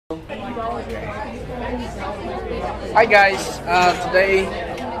Hi guys, today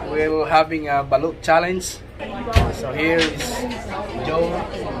we're having a balut challenge. So here is Joe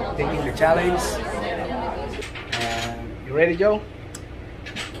taking the challenge. You ready, Joe?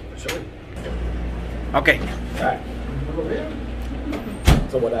 Sure. Okay. Alright.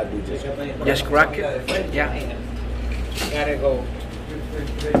 So what I do, Just crack it. Yeah. Gotta go.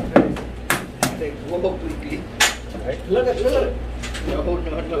 One more please. Alright. Look at it. No.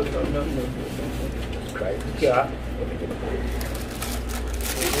 Crack. Yeah.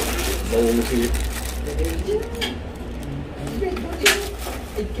 Bowl here.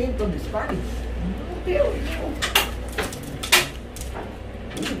 It came from the Spanish.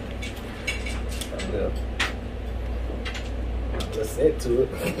 Let's add to it.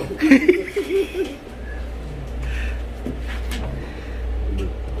 I'm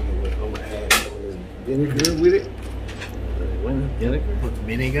gonna add some of this vinegar with it. Vinegar? Put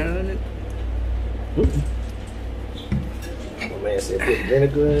vinegar on it. My man said put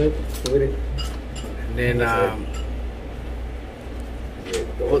vinegar in it with it. And then Yeah,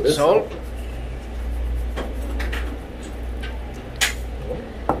 put salt.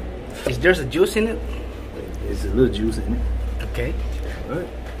 Is there a juice in it? It's a little juice in it. Okay. Alright,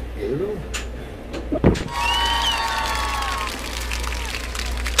 here we go.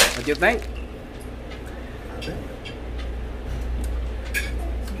 What do you think?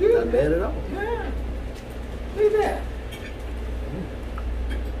 Not bad at all. Yeah. Look at that.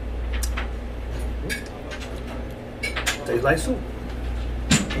 Tastes like soup.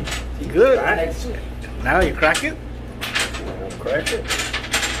 Good. Like soup. Now you crack it. I'll crack it.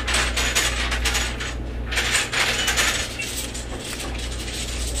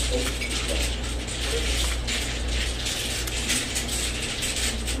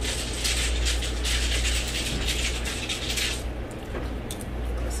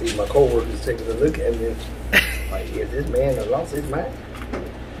 I see my coworkers taking a look at me. Like, is this man that lost his mind?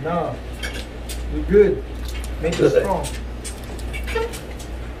 No. We're good. Make it strong.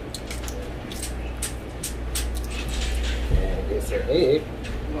 And it's an egg.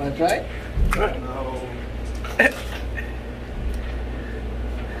 You wanna try? No.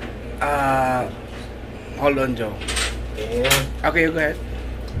 Hold on, Joe. And Okay, you go ahead.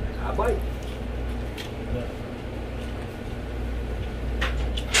 I bite.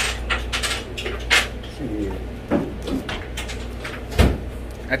 See,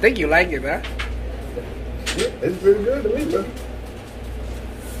 I think you like it, huh? yeah, it's pretty good to me, bro.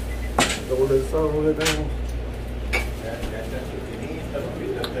 Throw that salt on it down.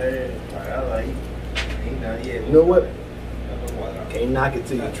 You know what? Can't knock it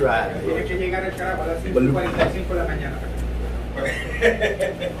till you try it.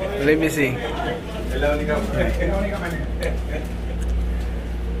 Let me see.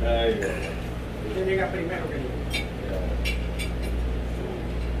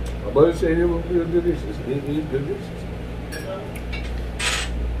 My brother said it was real delicious. It is delicious.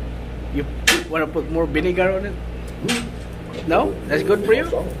 You wanna put more vinegar on it? No? That's good for you?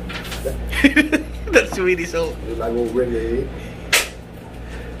 That's really salt. It's like old regular egg.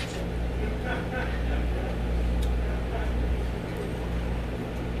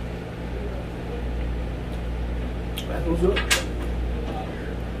 That's what's up.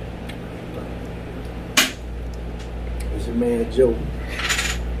 It's your man Joe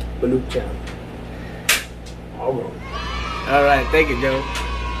Balut Channel. All right. Alright, thank you, Joe.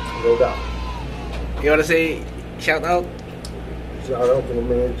 No doubt. You wanna say shout out? Shout out to my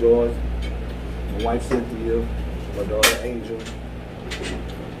man George, my wife Cynthia, my daughter Angel,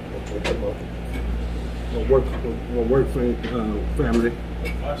 my work family,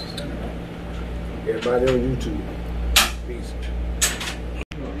 everybody on YouTube. Peace.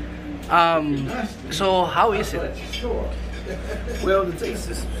 So how is it? Well, the taste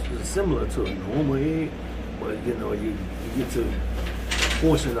is similar to a normal egg, but you know, you get to a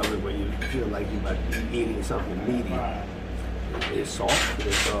portion of it where you feel like you might be eating something meaty. It's soft.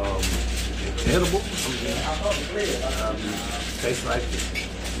 It's edible. Tastes like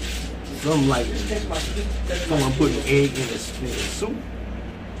something like someone putting egg in a soup.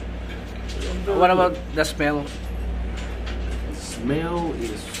 What about the smell? The smell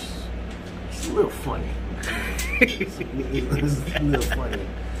is it's a little funny. It's a little funny.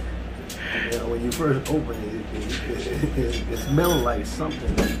 You know, when you first open it smells like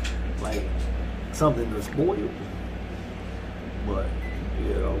something that's boiled. But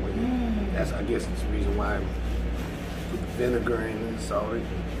you know, that's I guess it's the reason why I put the vinegar in and salt and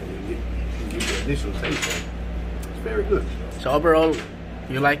you get the initial taste of it. It's very good. So overall,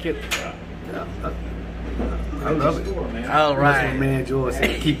 you like it? Yeah. I love it. All That's what right. man George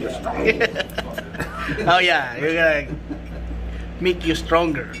said, keep it strong. Oh yeah, you're gonna make you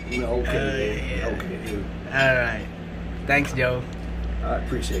stronger. Okay. Yeah. Okay. All right. Thanks, Joe. I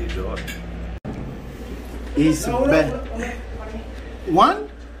appreciate it, George. It's bad. One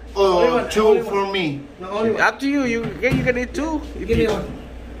or two for me? No, only one. Up to you. You can eat two. Give me one.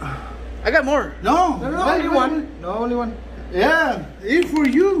 I got more. No. Only one. No, only one. Yeah, it's for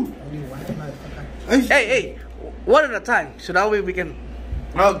you. Only one, motherfucker. Hey, one at a time. So that way we can.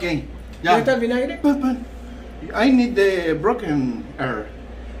 Okay. ¿Ya está el vinagre? But I need the broken air.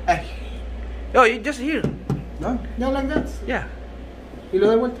 Oh, you just here. No, No, like that. Yeah. Y lo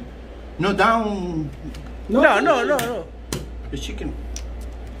doy vuelta. no down No. the chicken.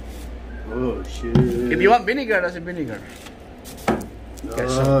 Oh shit. If you want vinegar, that's a vinegar.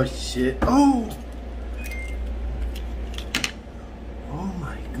 Oh shit. Oh. Oh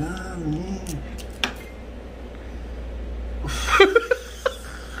my god, man.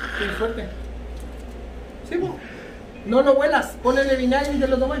 Sí, fuerte. Sí, po. No lo huelas. Ponle vinagre y te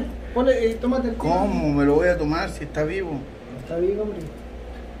lo tomas. Ponle, tómate el tiro. ¿Cómo me lo voy a tomar si está vivo? Está bien, hombre.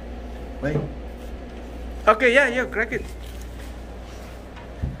 Wait. Okay, yeah, crack it.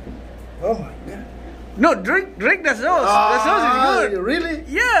 Oh my god. No, drink the sauce. The sauce is good. Really?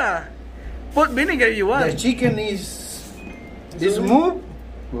 Yeah. Put vinegar if you The want. chicken is smooth.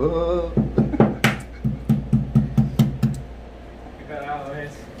 Whoa.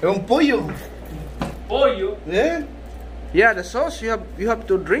 Es un pollo. Pollo. Yeah. Yeah, the sauce you have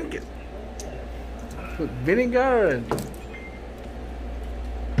to drink it. Put vinegar and.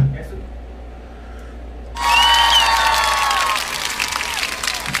 Eso.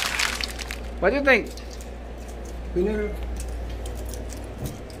 What do you think? Vinegar.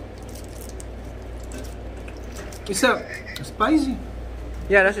 It's spicy.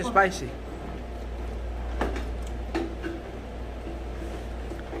 Yeah, that's spicy.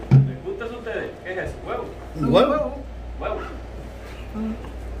 ¿Les gusta eso a ustedes? ¿Qué es eso? Huevo. Huevo. Huevo.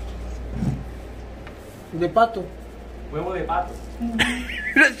 De pato. Huevo de pato.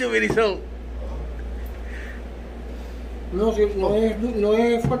 That's too many salt. No, sí, no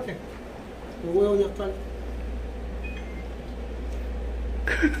es fuerte. El huevo ya está.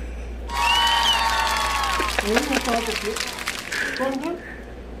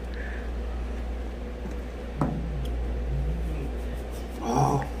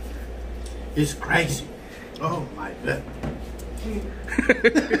 Oh, it's crazy. Oh my god.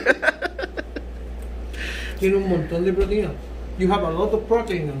 Tiene un montón de proteína. You have a lot of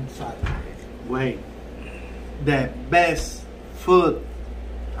protein inside. Wait. The best food.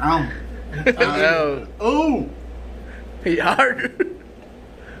 No. Oh. Hard.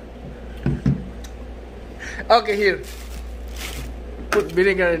 Okay, here. Put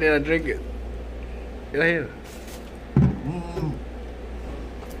vinegar in there and drink it. Right here.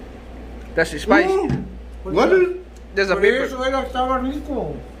 That's spicy. Mm. What is? There's a Por pepper. eso era, estaba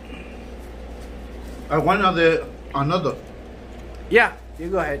rico. I want another. Yeah, you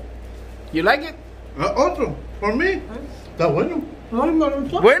go ahead. You like it? Otro for me. Está bueno. No, me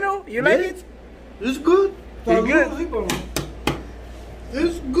gustó. Bueno, you like Yes. it? It's good. Está It's good. duro, sí, pero-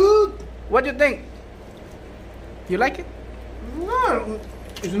 It's good. What do you think? You like it? No,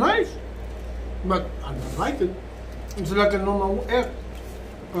 it's nice. But I don't like it. It's like a normal egg.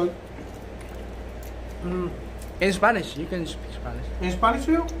 But, In Spanish, you can speak Spanish. ¿En Spanish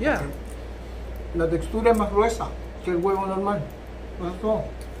veo? Yeah. La textura es más gruesa que el huevo normal. Eso es todo.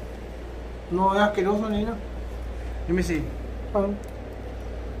 No es asqueroso ni nada. Let me see. Ah,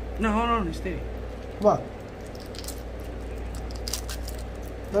 No, hold on, stay. va.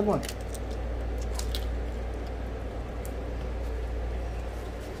 That one.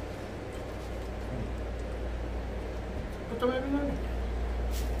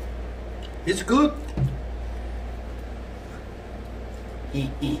 It's good. Sí,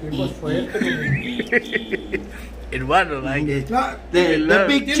 pues fuerte. Hermano, like it. No, The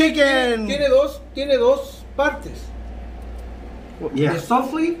big chicken. tiene dos partes. Yeah. The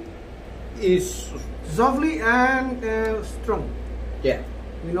softly is softly and strong. Yeah.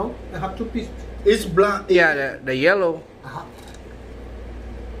 You know, I have two pieces. It's black. Yeah, the yellow. Ajá.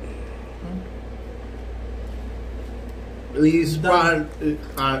 These part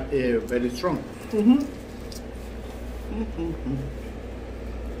are very strong.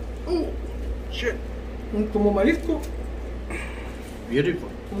 Oh, shit. Como marisco. Beautiful.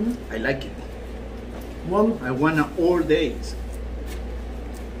 I like it. One. I want it all days.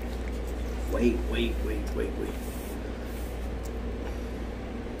 Wait.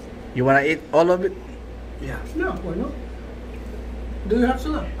 You wanna eat all of it? Yeah. No, bueno. Do you have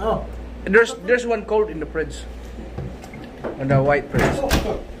salad? Oh. There's one cold in the fridge. On the white fridge.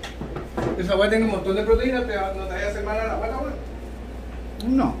 Esa agua tiene un montón de proteínas, no te vaya a hacer mal a la guata, güey.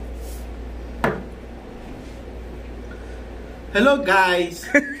 No. Hello guys.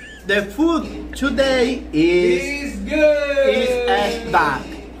 The food today It's good. is back.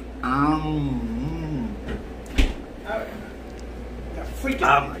 Freaking.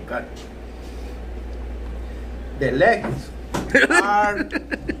 Oh my god. The legs are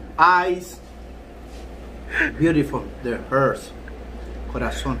eyes. Beautiful. The hairs.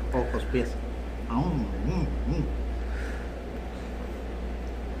 Corazón, ojos, pies.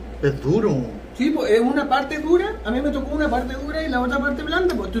 Es duro. Sí, pues es una parte dura. A mí me tocó una parte dura y la otra parte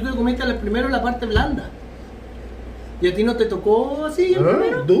blanda. Pues tú te comiste primero la parte blanda. Y a ti no te tocó así el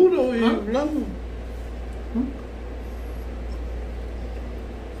primero. Duro y ¿Ah? blando.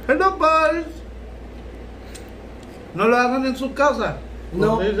 Hello, boys. No lo hagan en su casa.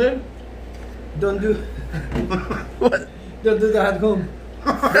 No. ¿Sí, sí? Don't do. Don't do that at home.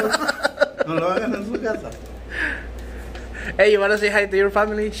 No lo hagan en su casa. Hey, you wanna say hi to your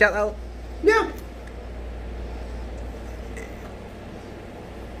family? Shout out. Yeah.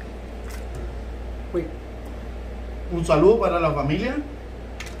 Wait. Un saludo para la familia.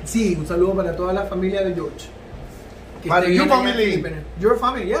 Sí, un saludo para toda la familia de George. Que Para esté your bien allá en family. Filipinas. Your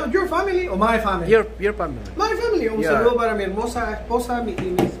family, yeah, your family or my family. Your family. My family. Un Yeah. saludo para mi hermosa esposa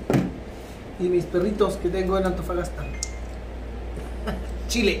y mis perritos que tengo en Antofagasta.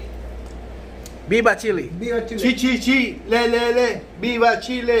 Chile. Viva Chile. Viva Chile. Chi, chi, chi. Le. Viva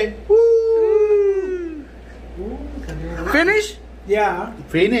Chile. Finish? Yeah.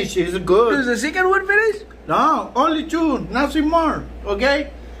 Finish is Is good. the second one finished? No, only two. Nothing more.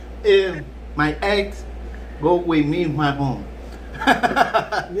 Okay? My ex go with me in my home.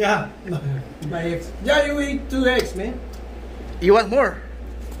 Yeah. My ex. Yeah, you eat 2 eggs, man. You want more?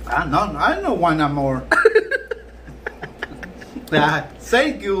 I don't want no more.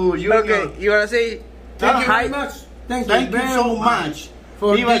 Thank you, Junior. Okay, you wanna say Thank you hi? very much. Thank Thank you very so much.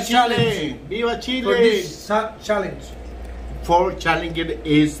 for Viva this Chile. challenge. Viva Chile. For this challenge. For challenge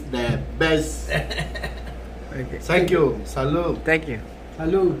is the best. Okay. Thank you. Salud. Thank you.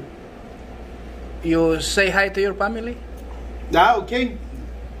 Salud. You say hi to your family? Ok.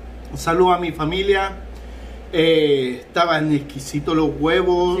 Saludo a mi familia. Estaban exquisitos los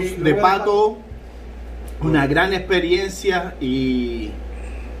huevos Sí, los de huevos de pato. Una gran experiencia y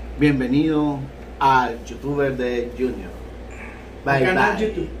bienvenido al youtuber de Junior. Bye Canal bye.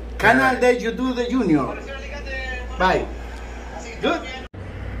 YouTube. Canal de YouTube de Junior. Bye. Good.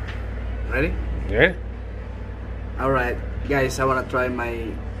 Ready? Yeah. Alright, guys, I wanna try my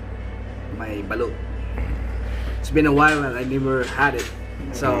balut. It's been a while and I never had it,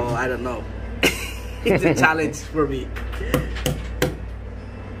 so I don't know. It's a challenge for me.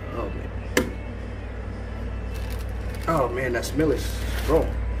 Oh man, that smell is strong.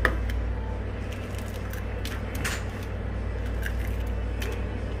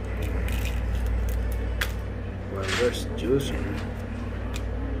 Well, there's juice in it.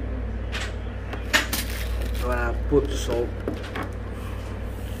 I'm gonna put salt.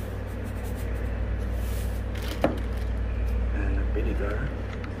 And a vinegar.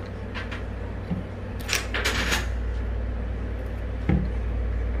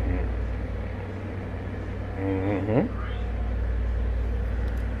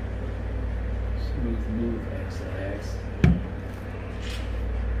 Smooth move, XX.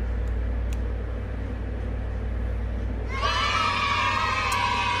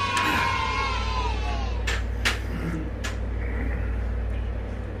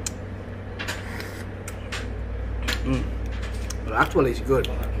 Well, actually, it's good.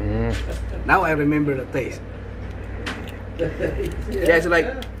 Now I remember the taste. Yeah, it's like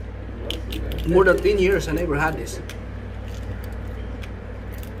more than 10 years I never had this.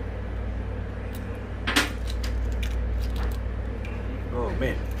 Oh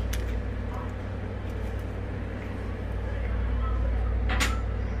man.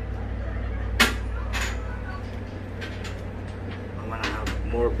 I'm gonna have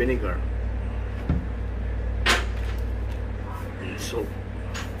more vinegar and salt.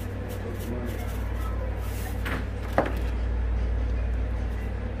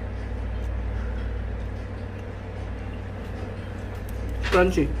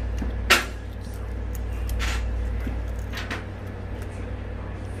 Crunchy.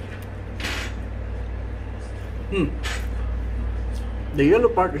 The yellow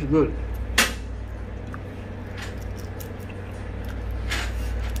part is good.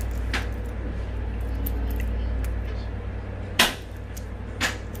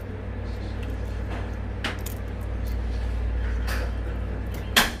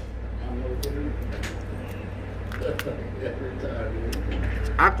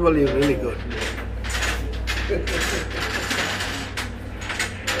 actually really good.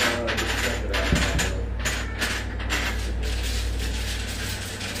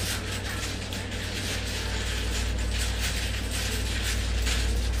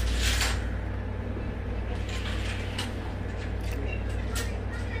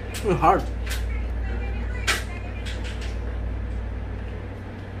 It's hard.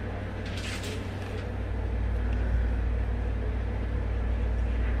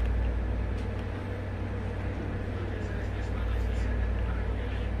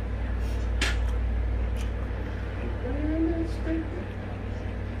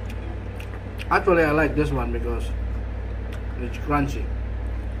 Actually, I like this one because it's crunchy.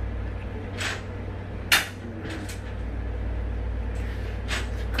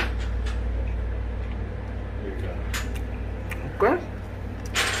 Okay.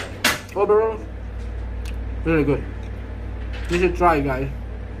 Overall, really good. You should try, guys.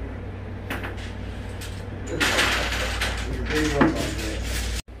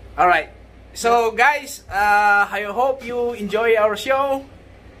 All right. So, guys, I hope you enjoy our show.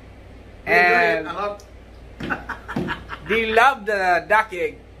 And they love the duck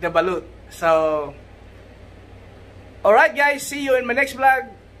egg, the balut. So, alright guys, see you in my next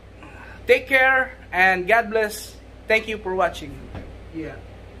vlog. Take care and God bless. Thank you for watching. Yeah.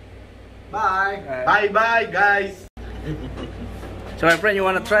 Bye. Bye bye, guys. So my friend, you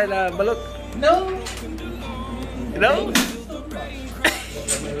wanna try the balut? No. No?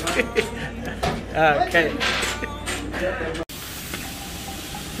 Okay.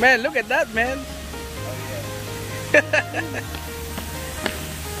 Man, look at that, man.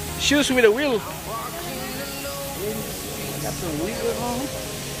 Shoes with a wheel. Got some wheel on.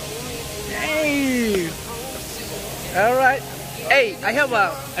 Hey. All right. Hey,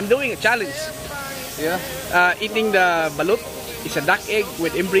 I'm doing a challenge. Yeah, Eating the balut. It's a duck egg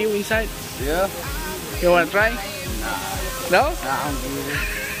with embryo inside. yeah. You wanna try? No? I'm good.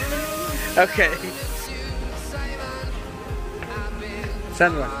 Okay.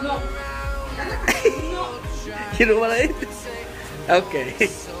 Sandra. No. You don't wanna eat? Okay.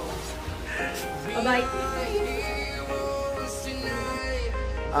 Bye.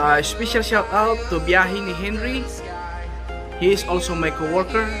 Special shout out to biyahe ni Henry. He is also my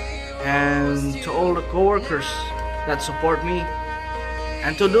co-worker, and to all the co-workers that support me,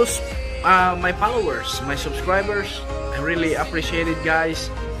 and to those my followers, my subscribers. I really appreciate it,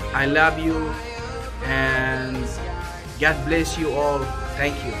 guys. I love you, and God bless you all.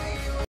 Thank you.